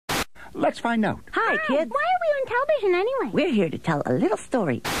Let's find out. Hi, kids. Why are we on television anyway? We're here to tell a little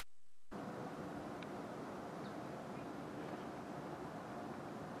story.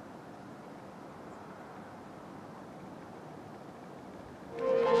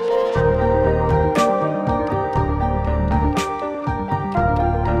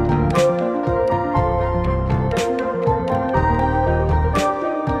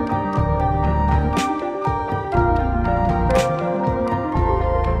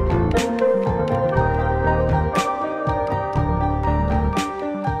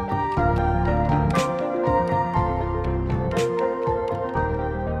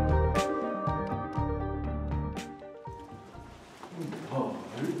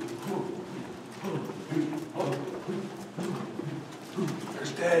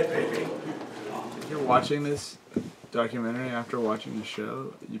 There's Dad, baby. If you're watching this documentary after watching the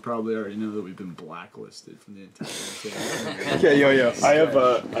show, you probably already know that we've been blacklisted from the entire thing. Okay, yo. I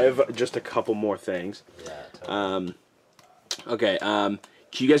have just a couple more things. Okay. Can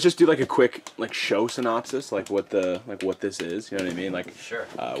you guys just do like a quick show synopsis, like what this is? You know what I mean? Like sure.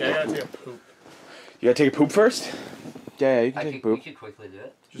 Okay, I gotta take a poop. You gotta take a poop first? Yeah, you can take a poop. We could quickly do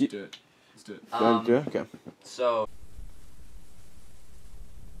it. Just do it. Let's do it. Do it? Okay. So.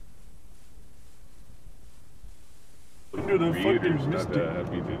 Dude, I fucking missed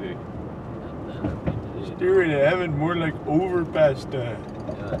it. Staring at heaven, more like overpass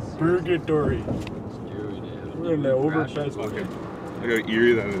purgatory. We're in the overpass. Look how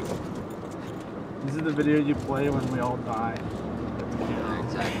eerie that is. This is the video you play when we all die. Yeah,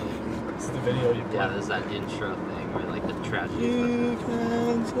 exactly. This is the video you play. Yeah, there's that intro thing where like the tragedy.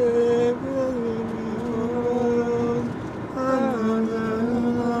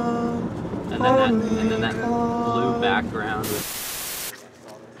 And then that blue background with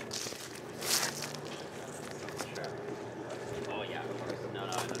oh yeah, of course. No, I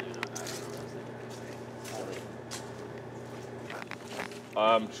don't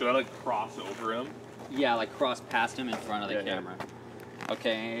know. Should I like cross over him? Yeah, like cross past him in front of the camera. Yeah.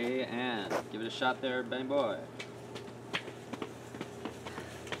 Okay, and give it a shot there, Benny boy.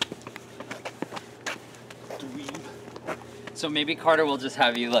 So maybe Carter will just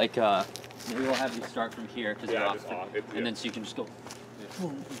have you like maybe we'll have you start from here because you're off, and then so you can just go.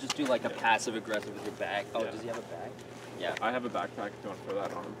 Just do like a passive aggressive with your bag. Oh, does he have a bag? Yeah. I have a backpack. Don't throw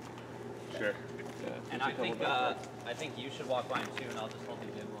that on him. Sure. Yeah. And I think you should walk by him too, and I'll just hold the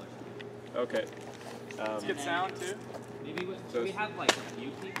gimbal or something. Okay. Let's get sound too. Maybe we have like a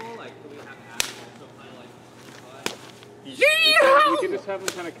few people. Like do we have also kind of like. You can just have him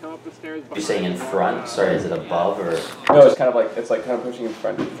kind of come up the stairs. You're saying in front? Sorry, is it above or? No, it's kind of like kind of pushing in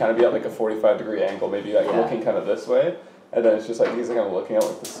front. You kind of be at like a 45-degree angle, maybe like looking kind of this way, and then it's just like he's kind of looking at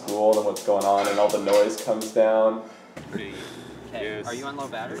like the school and what's going on, and all the noise comes down. Okay. Yes. Are you on low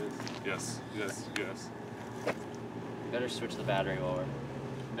battery? Yes. Better switch the battery over.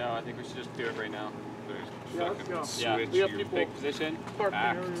 No, I think we should just do it right now. Yeah, let's go. Switch we have your people. big position.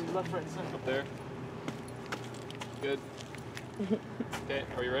 Act. Left, right, center. Up there. Good. Okay,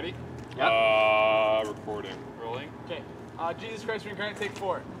 are you ready? Yep. Recording. Rolling. Okay. Jesus Christ, we're going to take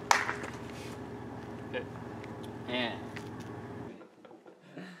 4. Okay. And.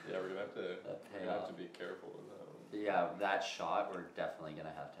 Yeah, we're gonna have to be careful with that one. Yeah, that shot we're definitely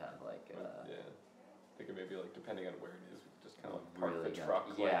gonna have like. Yeah. I think maybe like depending on where it is, just kind of like park really the truck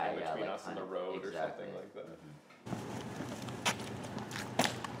in between like us and the road or something like that.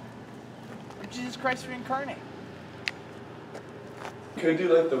 Jesus Christ reincarnate. Could I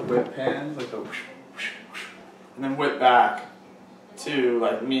do like the whip hands, like the whoosh, whoosh, whoosh, and then whip back to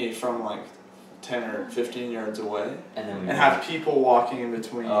like me from like 10 or 15 yards away, and have people walking in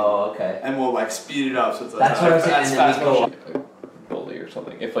between. Oh, okay. And we'll like speed it up so it's like that's what I was saying. And then we go A bully or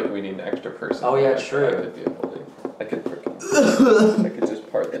something. If like we need an extra person. Oh yeah, true. I could be a bully. I could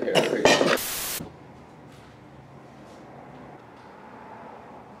just part the hair.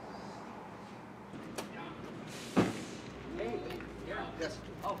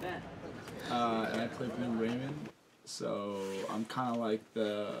 Oh, Ben. And I play Blu-Raymond, so I'm kind of like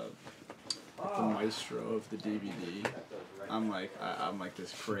the maestro of the DVD. I'm like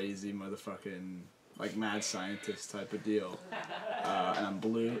this crazy motherfucking like mad scientist type of deal, and I'm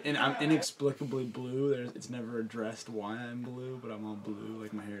blue, and I'm inexplicably blue. It's never addressed why I'm blue, but I'm all blue.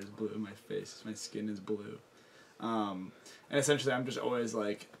 Like my hair is blue, my skin is blue, and essentially I'm just always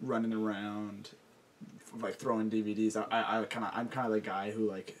like running around, like throwing DVDs. I'm kind of the guy who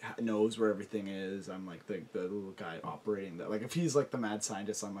like knows where everything is. I'm like the little guy operating that. Like if he's like the mad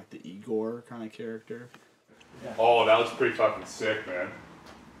scientist, I'm like the Igor kind of character. Yeah. Oh, that looks pretty fucking sick, man.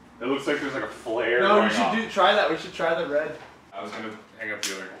 It looks like there's like a flare. No, we should try that. We should try the red. I was gonna hang up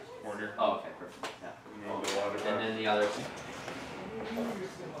the other corner. Oh, okay, perfect. Yeah. And then the other.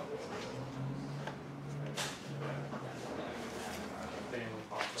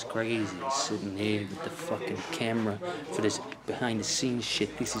 It's crazy sitting here with the fucking camera for this behind the scenes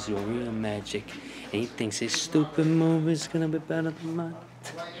shit. This is real magic. And he thinks his stupid movie's gonna be better than mine.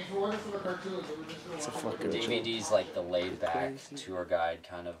 It's a fucking DVD's like the laid back tour guide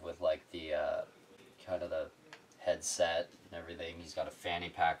kind of with like the kind of the headset and everything. He's got a fanny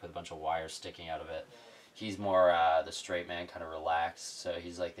pack with a bunch of wires sticking out of it. He's more the straight man, kind of relaxed. So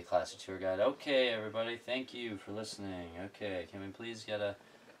he's like the classic tour guide. Okay, everybody, thank you for listening. Okay, can we please get a...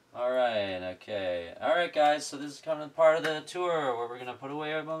 Alright, okay. Alright, guys, so this is kind of part of the tour where we're going to put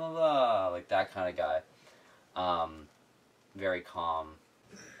away blah, blah, blah. Like that kind of guy. Very calm.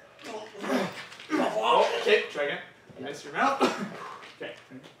 Oh, okay, try again. You missed your mouth. Okay.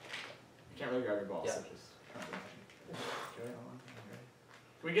 You can't really grab your balls. Yeah. So just okay, hold on.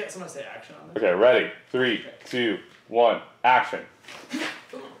 Can we get someone to say action on this? Okay, ready? 3, 2, 1, action.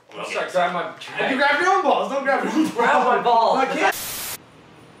 Start grabbing my... You grab your own balls, don't grab your own balls. Grab my balls! I can't.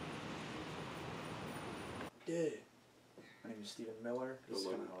 My name is Stephen Miller. This is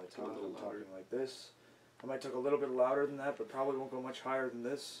kind of how I talk. I'm talking like this. I might talk a little bit louder than that, but probably won't go much higher than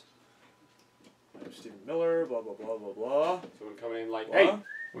this. My name is Stephen Miller, blah, blah, blah, blah, blah. Someone coming in like, Blah. hey,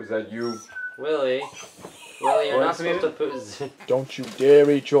 was that you? Willie, you're not supposed to put... Don't you dare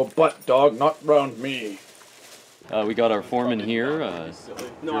eat your butt, dog. Not round me. We got our foreman here,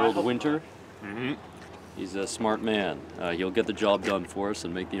 Gerald Winter. He's a smart man. He'll get the job done for us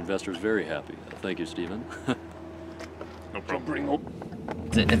and make the investors very happy. Thank you, Stephen. No problem.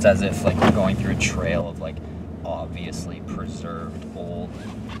 It's as if like we're going through a trail of like obviously preserved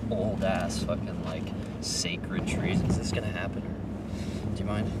old ass fucking like sacred trees. Is this gonna happen? Or do you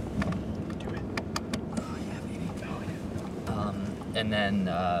mind? Do it. Oh yeah, baby. Oh yeah. And then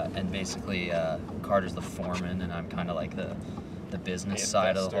and basically Carter's the foreman, and I'm kind of like the business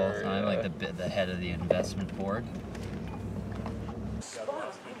side of the whole time, like the head of the investment board.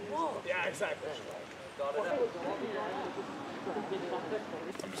 Yeah, exactly.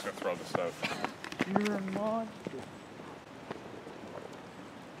 I'm just gonna throw this stuff. You're a monster.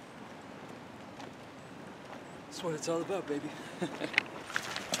 That's what it's all about, baby.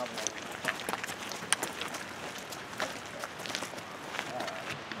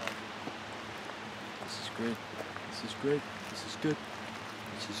 This is great. This is great. This is good.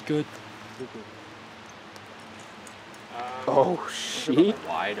 This is good. Oh, shit.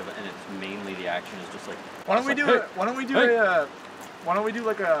 Wide of it, and it's mainly the action is just like... Why don't we do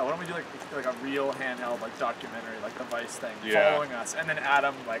like a real handheld like documentary, like the Vice thing, following us, and then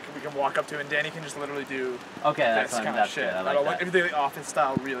Adam like we can walk up to, and Danny can just literally do this kind of shit. Good. I like that. Everything office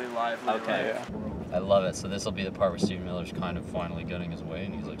style, really lively. Okay. Like, I love it. So this will be the part where Stephen Miller's kind of finally getting his way,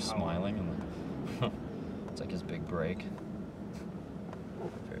 and he's like smiling, and it's like his big break.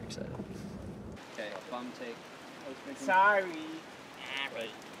 Very excited. Okay, bum take. Sorry.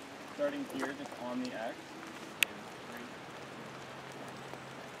 Right. Starting here, just on the X.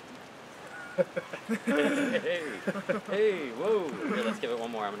 Hey, whoa. Here, let's give it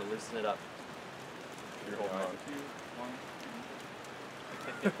one more. I'm going to loosen it up. You're holding on.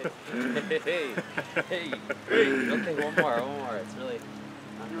 Hey. Okay, one more. It's really...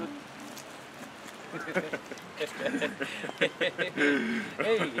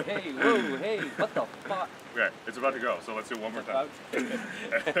 hey, whoa, hey, what the fuck? Okay, it's about to go, so let's do it one more time.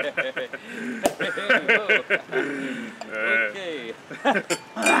 Okay.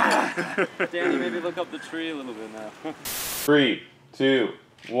 Danny, maybe look up the tree a little bit now. 3, 2,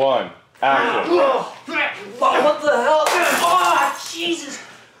 1, action. What the hell? Oh, Jesus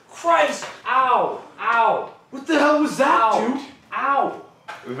Christ! Ow! What the hell was that, dude? Ow!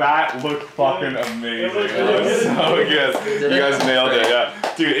 That looked fucking amazing. That was so good. You guys nailed it,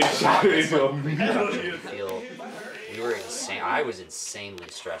 yeah. Dude, it shot into a million. We were insane. I was insanely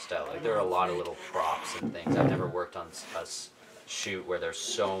stressed out. Like, there were a lot of little props and things. I've never worked on a shoot where there's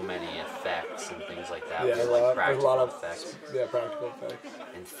so many effects and things like that. Yeah, There's a lot of effects. Yeah, practical effects.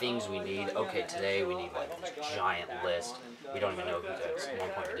 And things we need. Okay, today we need like this giant list. We don't even know who. At one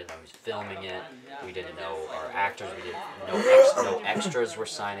point, we didn't know who's filming it. We didn't know our actors. We didn't no extras were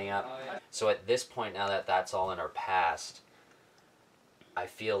signing up. So at this point, now that that's all in our past, I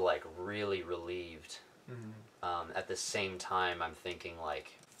feel like really relieved. At the same time, I'm thinking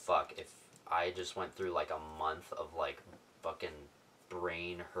like, fuck, if I just went through like a month of like fucking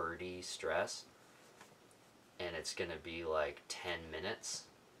brain hurty stress, and it's gonna be like 10 minutes.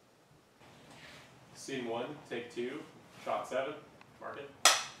 Scene 1, take 2, shot 7, mark it.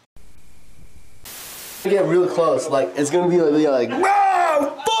 Get real close, like it's gonna be like,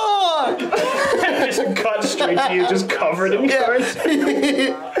 whoa, fuck! straight to you, just covered in cards.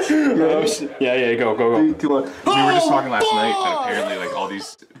 Yeah, go. We were just talking last night that apparently like all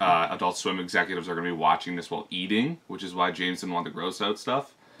these Adult Swim executives are going to be watching this while eating, which is why James didn't want to gross out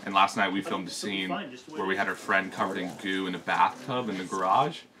stuff. And last night we filmed a scene where we had our friend covered in goo in a bathtub in the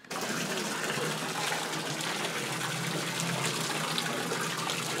garage.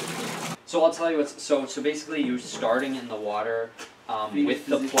 So I'll tell you what's so basically you're starting in the water with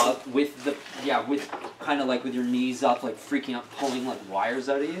the plug with kind of like with your knees up, like freaking out, pulling like wires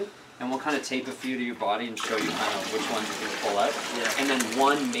out of you. And we'll kind of tape a few to your body and show you kind of which ones you can pull out. Yeah. And then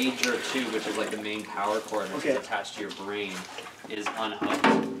one major tube, which is like the main power cord, which is attached to your brain, is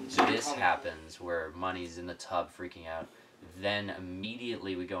unhooked. So this happens where Money's in the tub freaking out. Then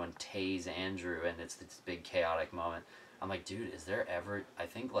immediately we go and tase Andrew, and it's this big chaotic moment. I'm like, dude, is there ever... I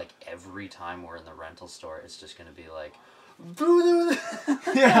think like every time we're in the rental store, it's just going to be like...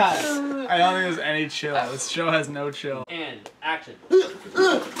 Yeah, I don't think there's any chill. This show has no chill. And action. You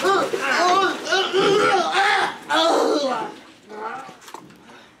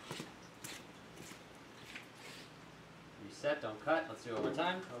set, don't cut. Let's do it one more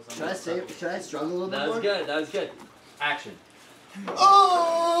time. Should I struggle a little bit more? That was good. That was good. Action.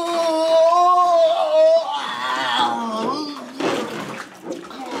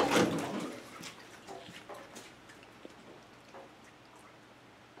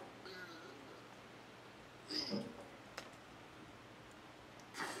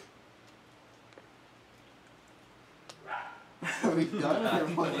 Are we done?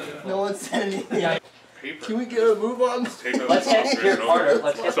 No one said anything. Yeah. Can we get a move on? Let's hit here harder.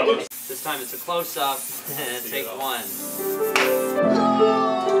 Let's hit it. This time it's a close up. Take one.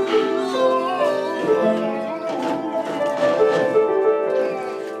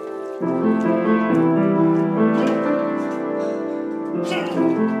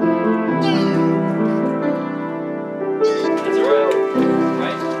 It's alright.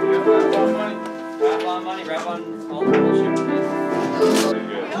 Right? Grab on money. Grab on all the bullshit.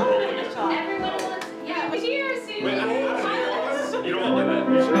 You don't want to do that.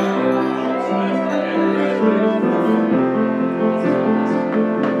 You should.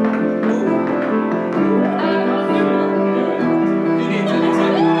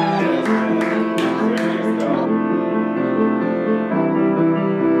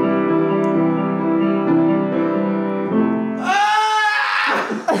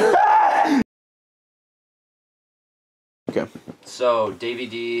 Okay. So, Davey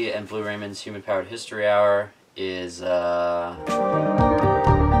D and Blu-Raymond's Human Powered History Hour is,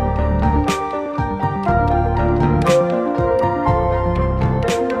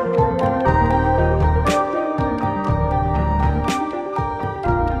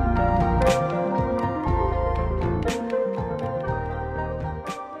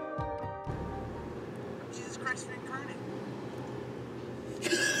 Jesus Christ reincarnate.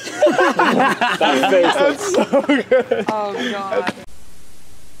 That face, that's so good. Oh, God.